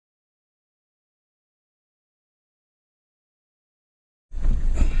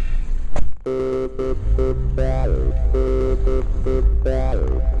On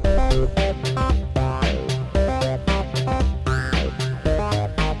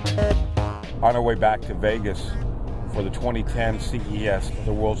our way back to Vegas for the 2010 CES,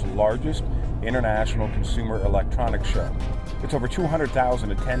 the world's largest international consumer electronics show. It's over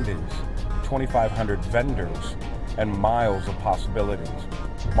 200,000 attendees, 2,500 vendors, and miles of possibilities.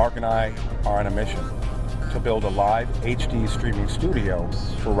 Marc and I are on a mission to build a live HD streaming studio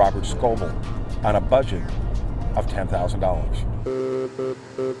for Robert Scoble on a budget of $10,000.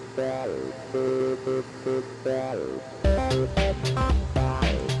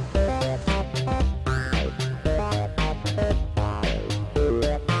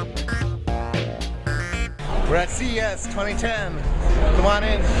 We're at CES 2010. Come on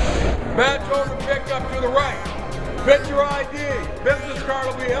in. Badge over pickup to the right. Fit your ID. Business card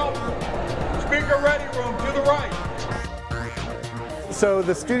will be helpful. Speaker ready room to the right. So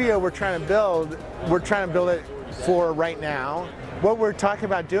the studio we're trying to build it for right now. What we're talking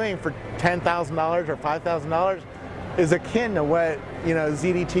about doing for $10,000 or $5,000 is akin to what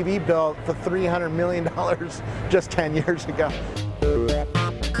ZDTV built for $300 million just 10 years ago.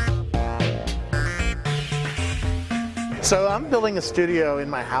 So I'm building a studio in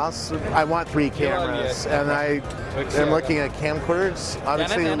my house. I want 3 cameras, and I am looking at camcorders.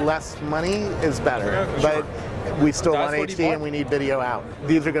 Obviously, less money is better, but we still want HD and we need video out.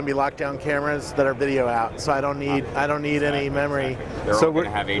 These are going to be lockdown cameras that are video out, so I don't need any memory. They're all going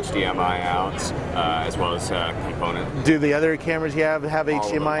to have HDMI out as well as component. Do the other cameras you have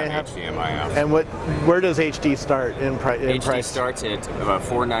HDMI? Have HDMI out. And where does HD start in price? HD starts at about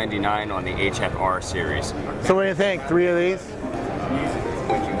 $499 on the HFR series. So what do you think? 3 of these?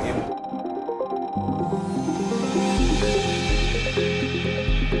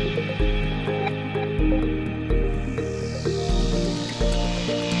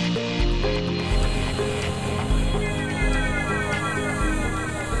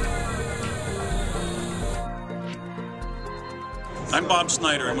 I'm Bob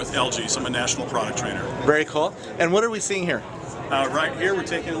Snyder. I'm with LG, so I'm a national product trainer. Very cool. And what are we seeing here? Right here, we're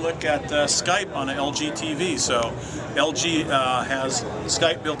taking a look at Skype on an LG TV. So LG has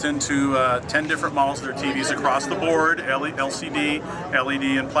Skype built into 10 different models of their TVs across the board, LCD, LED,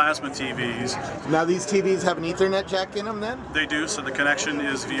 and plasma TVs. Now these TVs have an Ethernet jack in them then? They do, so the connection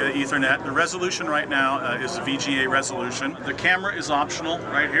is via Ethernet. The resolution right now is VGA resolution. The camera is optional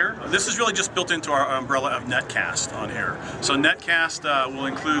right here. This is really just built into our umbrella of Netcast on here. So Netcast will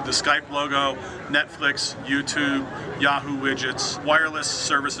include the Skype logo, Netflix, YouTube, Yahoo widgets. Wireless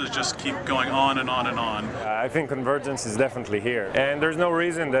services just keep going on and on and on. I think convergence is definitely here. And there's no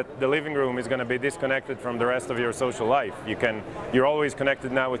reason that the living room is going to be disconnected from the rest of your social life. You're always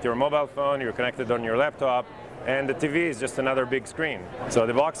connected now with your mobile phone, you're connected on your laptop, and the TV is just another big screen. So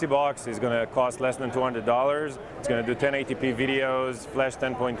the Boxy Box is going to cost less than $200. It's going to do 1080p videos, Flash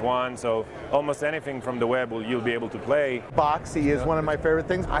 10.1, so almost anything from the web you'll be able to play. Boxy is one of my favorite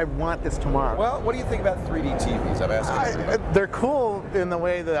things. I want this tomorrow. Well, what do you think about 3D TVs? I'm asking. They're cool in the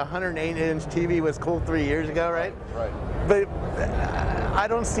way the 108-inch TV was cool 3 years ago, right? Right. But I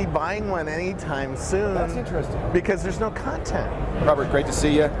don't see buying one anytime soon. That's interesting. Because there's no content. Robert, great to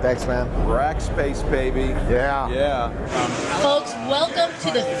see you. Thanks, man. Rack space, baby. Yeah. Yeah. Folks, welcome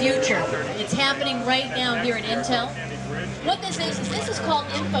to the future. It's happening right now here at Intel. What this is called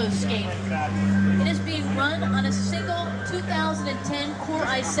InfoScape. It is being run on a single 2010 Core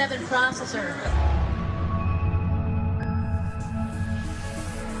i7 processor.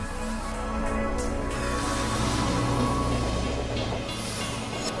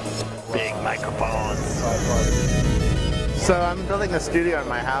 Big microphones. So I'm building a studio in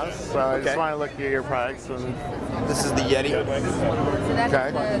my house, so I just want to look at your products. And this is the Yeti. So that's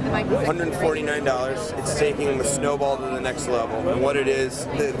the microphone. $149. It's taking the Snowball to the next level. And what it is,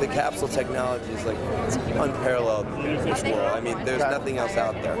 the capsule technology is like unparalleled in this world. I mean, there's nothing else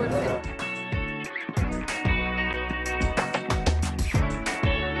out there.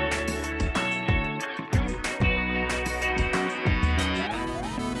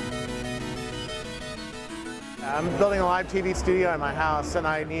 I'm building a live TV studio in my house, and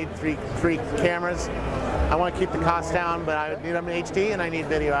I need three cameras. I want to keep the cost down, but I need them in HD, and I need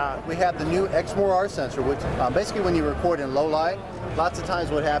video out. We have the new X-More-R sensor, which basically when you record in low light, lots of times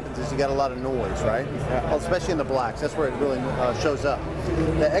what happens is you got a lot of noise, right? Well, especially in the blacks, that's where it really shows up.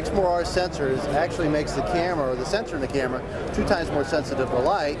 The X-More-R sensor actually makes the camera, or the sensor in the camera, 2 times more sensitive to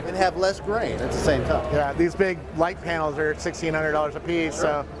light and have less grain at the same time. Yeah, these big light panels are $1,600 a piece,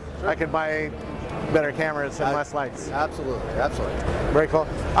 so I could buy better cameras and less lights. Absolutely, absolutely. Very cool.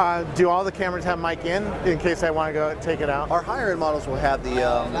 Do all the cameras have mic in case I want to go take it out? Our higher end models will have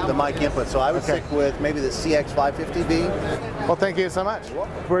the mic input, so I would stick with maybe the CX550B. Well, thank you so much.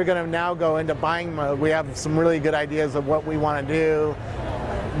 We're going to now go into buying mode. We have some really good ideas of what we want to do,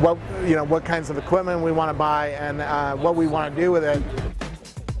 what kinds of equipment we want to buy, and what we want to do with it.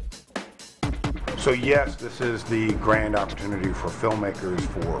 So yes, this is the grand opportunity for filmmakers,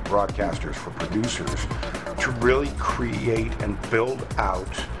 for broadcasters, for producers to really create and build out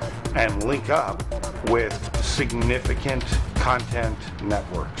and link up with significant content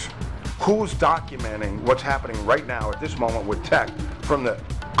networks. Who's documenting what's happening right now at this moment with tech from the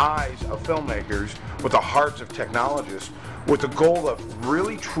eyes of filmmakers, with the hearts of technologists, with the goal of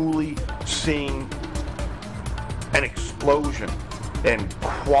really truly seeing an explosion in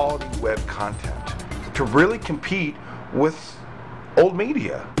quality web content to really compete with old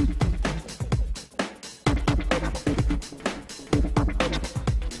media.